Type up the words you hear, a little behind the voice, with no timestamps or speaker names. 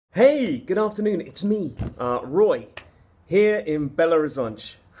Hey, good afternoon. It's me, Roy, here in Belo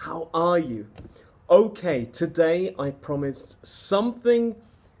Horizonte. How are you? Okay, today I promised something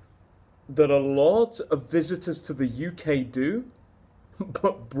that a lot of visitors to the UK do,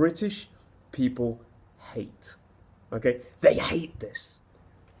 but British people hate. Okay, they hate this.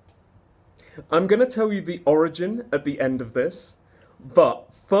 I'm going to tell you the origin at the end of this, but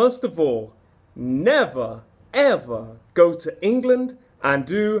first of all, never ever go to England and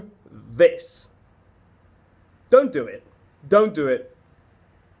do this. Don't do it. Don't do it.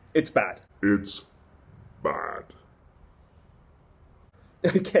 It's bad. It's bad.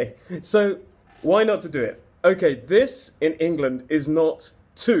 Okay, so why not to do it? Okay, this in England is not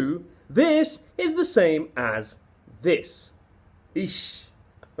to. This is the same as this. Ish.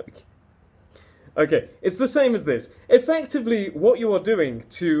 Okay, it's the same as this. Effectively, what you are doing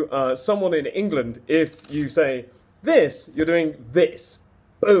to someone in England, if you say this, you're doing this.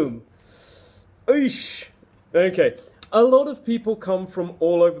 Boom. Eesh. Okay. A lot of people come from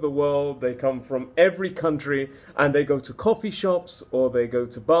all over the world. They come from every country and they go to coffee shops or they go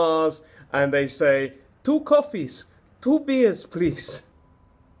to bars and they say, 2 coffees, 2 beers, please.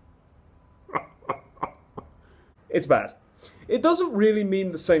 It's bad. It doesn't really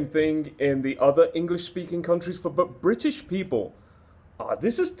mean the same thing in the other English-speaking countries, but British people,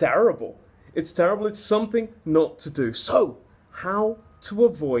 this is terrible. It's terrible. It's something not to do. So, how to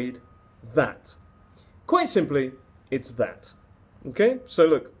avoid that? Quite simply, it's that. Okay? So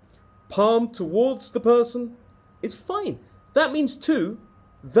look, palm towards the person is fine. That means to.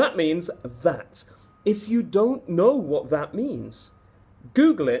 That means that. If you don't know what that means,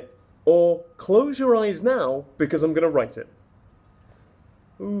 Google it or close your eyes now because I'm going to write it.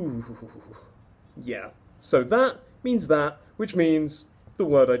 Ooh. Yeah. So that means that, which means the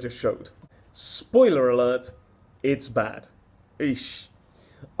word I just showed. Spoiler alert, it's bad. Eesh.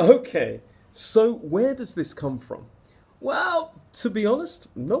 Okay, so where does this come from? Well, to be honest,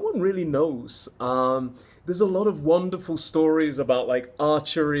 no one really knows. There's a lot of wonderful stories about like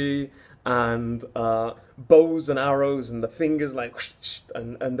archery and bows and arrows and the fingers like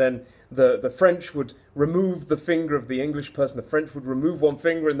and then the French would remove the finger of the English person. The French would remove one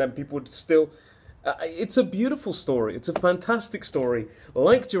finger and then people would still... it's a beautiful story. It's a fantastic story,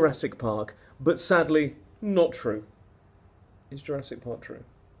 like Jurassic Park, but sadly, not true. Is Jurassic Park true?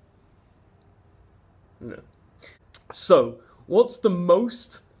 No. So, what's the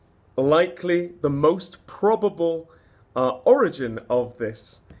most likely, the most probable origin of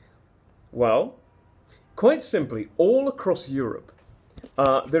this? Well, quite simply, all across Europe,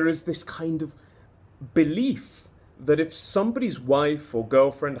 there is this kind of belief that if somebody's wife or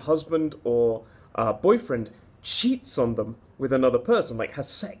girlfriend, husband or boyfriend cheats on them with another person, like has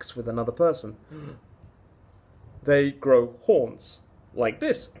sex with another person, they grow horns like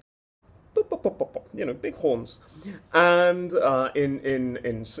this. You know, big horns. And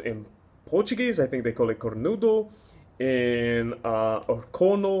in Portuguese, I think they call it cornudo. In or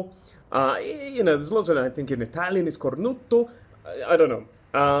corno. You know, there's lots of. I think in Italian it's cornuto. I don't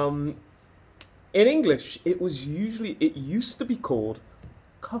know. In English, it used to be called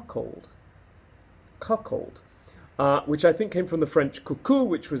cuckold. Cuckold. Which I think came from the French cuckoo,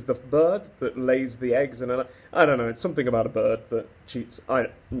 which was the bird that lays the eggs. And I don't know, it's something about a bird that cheats. I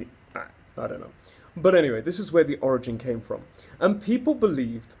don't know. But anyway, this is where the origin came from. And people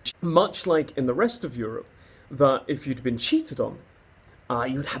believed, much like in the rest of Europe, that if you'd been cheated on,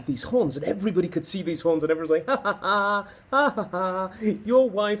 you'd have these horns, and everybody could see these horns, and everyone's like, ha ha ha, ha ha ha, your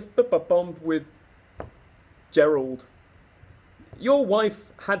wife bombed with Gerald. Your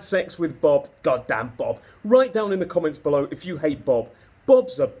wife had sex with Bob. Goddamn Bob. Write down in the comments below if you hate Bob.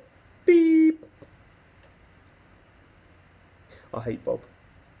 Bob's a beep. I hate Bob.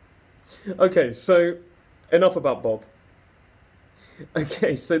 Okay, so enough about Bob.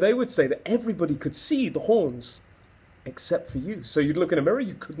 Okay, so they would say that everybody could see the horns except for you. So you'd look in a mirror,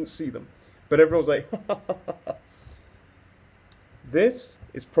 you couldn't see them. But everyone's like, This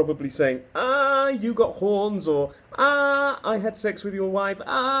is probably saying, you got horns, or, I had sex with your wife,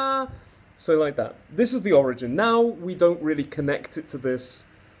 So like that. This is the origin. Now we don't really connect it to this,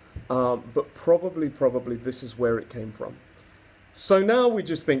 but probably this is where it came from. So now we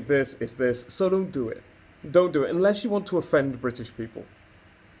just think this is this, so don't do it. Don't do it, unless you want to offend British people.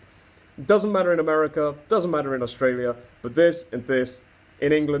 Doesn't matter in America, doesn't matter in Australia, but this and this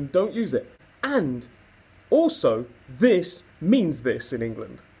in England, don't use it. And also, this means this in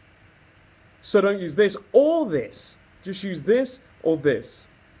England. So don't use this or this. Just use this or this.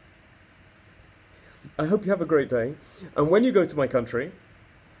 I hope you have a great day. And when you go to my country,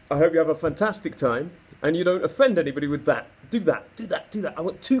 I hope you have a fantastic time. and you don't offend anybody with that, do that, do that, do that. I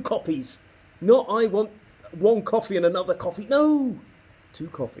want 2 coffees. Not I want 1 coffee and another coffee. No! 2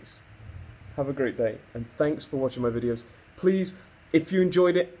 coffees. Have a great day, and thanks for watching my videos. Please, if you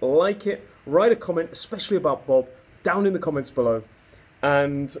enjoyed it, like it, write a comment, especially about Bob, down in the comments below.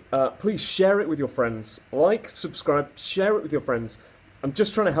 And please share it with your friends. Like, subscribe, share it with your friends. I'm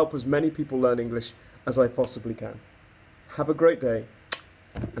just trying to help as many people learn English as I possibly can. Have a great day,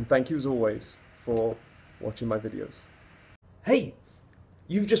 and thank you as always for watching my videos. Hey,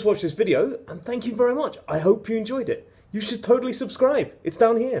 you've just watched this video, and thank you very much. I hope you enjoyed it. You should totally subscribe. It's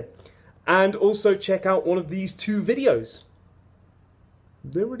down here. And also check out one of these 2 videos.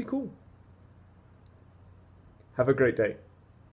 They're really cool. Have a great day.